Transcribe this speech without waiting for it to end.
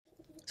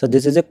So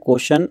this is a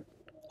question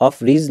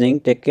of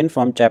reasoning taken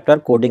from chapter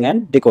Coding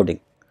and Decoding,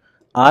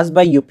 asked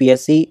by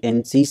UPSC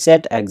in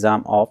CSAT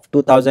exam of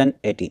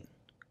 2018.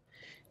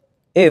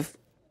 If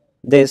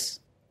this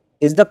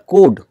is the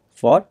code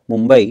for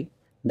Mumbai,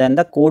 then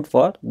the code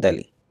for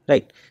Delhi,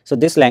 right? So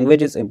this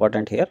language is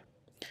important here.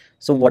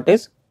 So what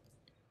is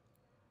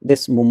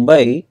this?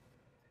 Mumbai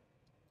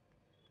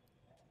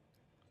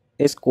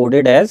is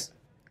coded as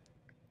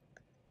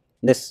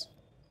this,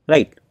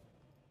 right?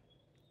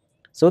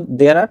 So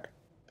there are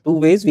two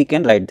ways we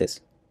can write this,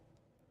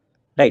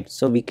 right?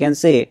 So we can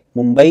say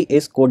Mumbai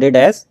is coded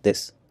as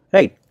this,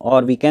 right?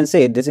 Or we can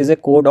say this is a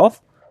code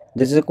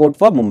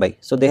for Mumbai.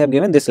 So they have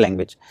given this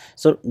language.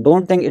 So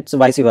don't think it's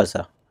vice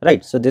versa,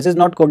 right? So this is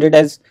not coded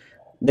as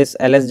this,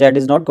 LSZ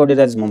is not coded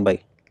as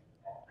Mumbai,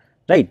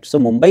 right? So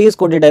Mumbai is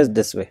coded as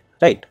this way,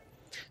 right?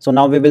 So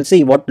now we will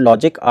see what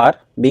logic are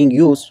being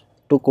used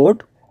to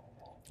code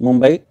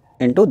Mumbai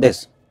into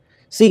this.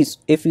 See,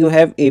 if you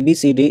have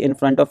ABCD in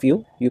front of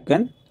you, you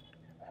can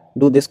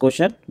do this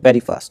question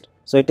very fast.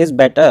 So it is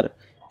better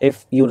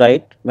if you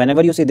write,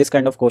 whenever you see this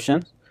kind of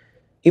questions,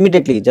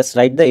 immediately just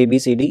write the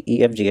ABCD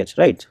EFGH,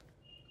 right?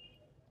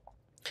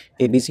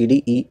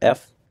 ABCD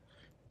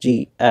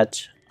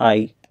EFGH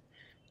I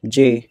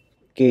J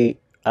K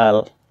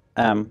L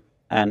M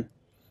N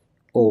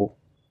O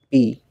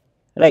P,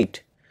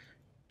 right?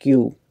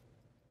 Q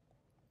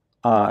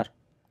R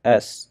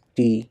S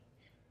T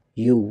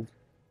U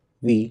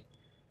V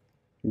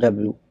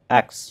W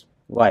X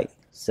Y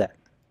Z,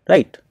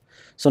 right?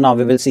 So now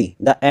we will see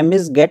the M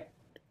is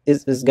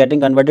getting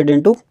converted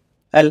into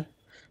L.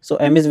 So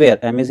M is where?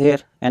 M is here,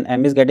 and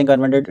M is getting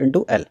converted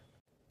into L.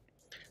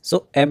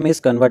 So M is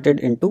converted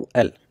into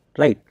L,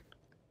 right?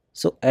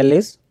 So L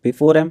is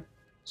before M.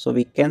 So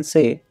we can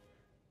say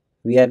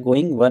we are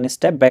going one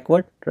step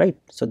backward, right?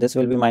 So this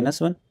will be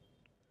 -1,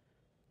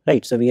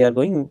 right? So we are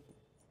going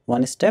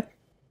one step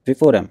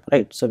before M,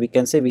 right? So we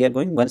can say we are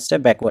going one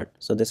step backward.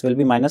 So this will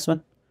be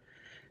 -1,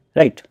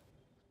 right?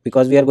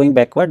 Because we are going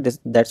backward,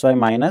 that's why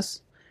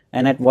minus.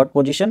 And at what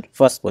position?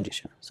 First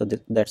position. So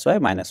that's why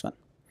 -1.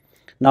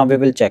 Now we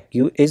will check.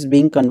 U is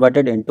being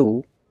converted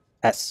into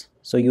S.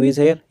 So U is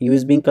here. U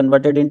is being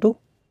converted into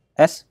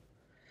S.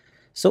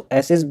 So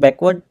S is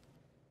backward,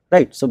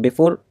 right? So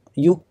before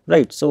U,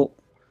 right? So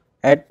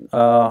at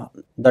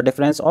the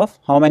difference of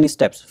how many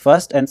steps?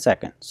 First and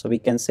second. So we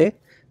can say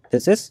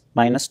this is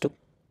 -2.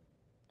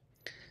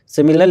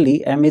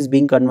 Similarly, M is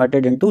being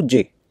converted into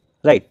J,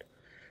 right?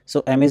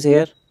 So M is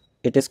here.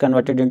 It is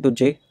converted into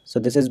J. So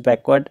this is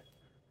backward,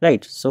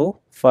 right? So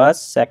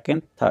first,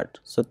 second, third.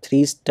 So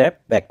 3 step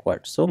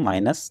backward. So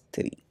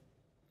 -3.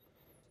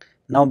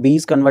 Now B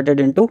is converted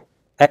into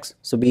X.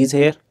 So B is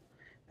here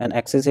and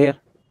X is here,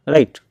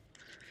 right?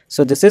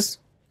 So this is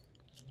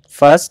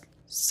first,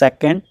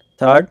 second,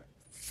 third,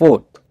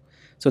 fourth.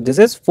 So this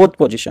is fourth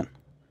position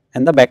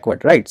and the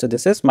backward, right? So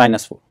this is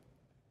 -4.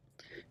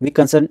 We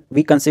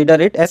consider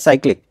it as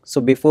cyclic.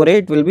 So before A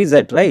it will be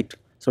Z, right?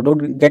 So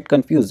don't get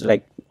confused,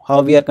 like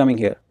how we are coming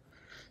here.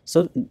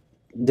 So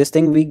this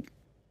thing we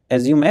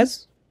assume as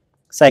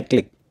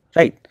cyclic,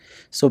 right?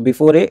 So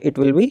before A it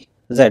will be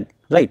Z,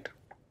 right?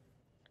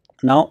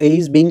 Now A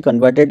is being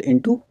converted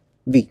into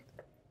V,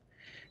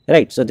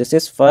 right? So this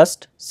is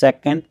first,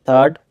 second,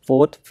 third,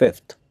 fourth,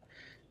 fifth.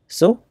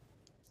 So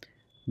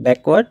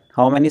backward,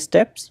 how many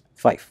steps?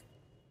 5.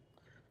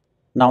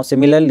 Now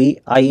similarly,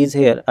 I is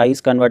here. I is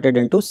converted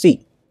into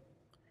C,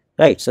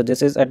 right? So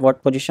this is at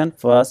what position?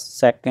 First,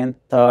 second,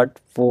 third,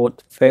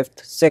 fourth,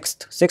 fifth,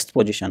 sixth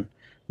position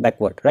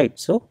backward, right?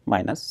 So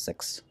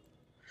 -6.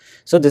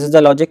 So this is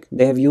the logic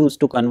they have used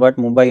to convert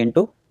Mumbai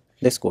into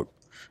this code.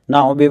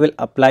 Now we will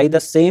apply the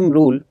same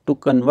rule to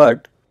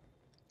convert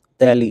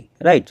Delhi,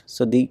 right?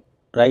 So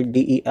write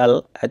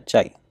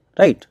DELHI,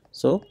 right?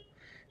 So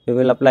we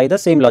will apply the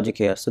same logic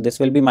here. So this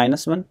will be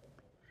 -1,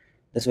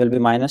 this will be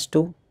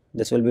 -2,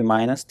 this will be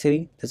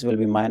 -3, this will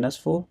be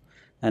 -4,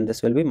 and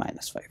this will be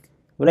 -5,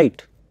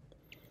 right?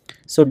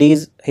 So D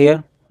is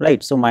here,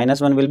 right? So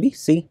 -1 will be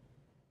C.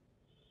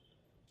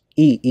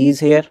 E is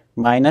here.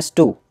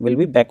 -2 will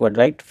be backward,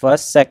 right?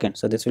 First, second.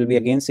 So this will be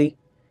again C.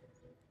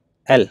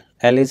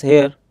 L is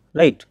here,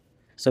 right?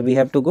 So we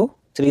have to go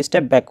 3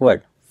 step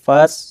backward.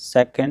 First,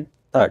 second,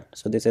 third.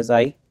 So this is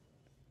I,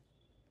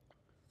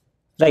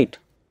 right?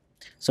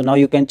 So now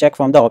you can check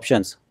from the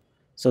options.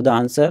 So the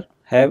answer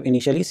have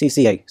initially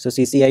CCI. So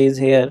CCI is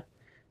here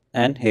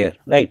and here,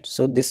 right?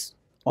 So this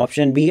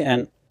option B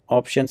and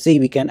option C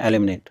we can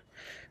eliminate,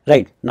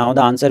 right? Now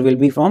the answer will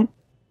be from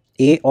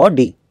A or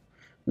D.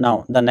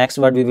 Now the next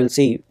word we will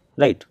see,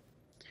 right?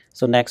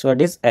 So next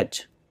word is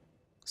H.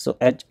 So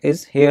H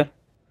is here.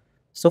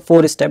 So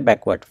 4 step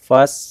backward.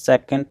 First,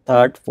 second,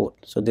 third, fourth.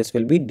 So this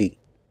will be D,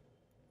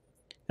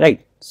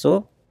 right?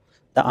 So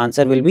the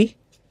answer will be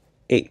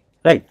A,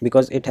 right?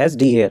 Because it has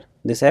D here.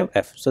 This have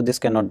F. So this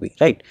cannot be,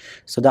 right?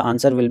 So the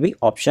answer will be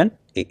option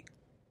A.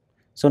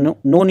 So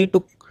no need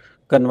to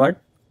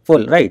convert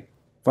full, right?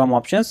 From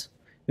options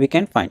we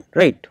can find,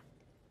 right?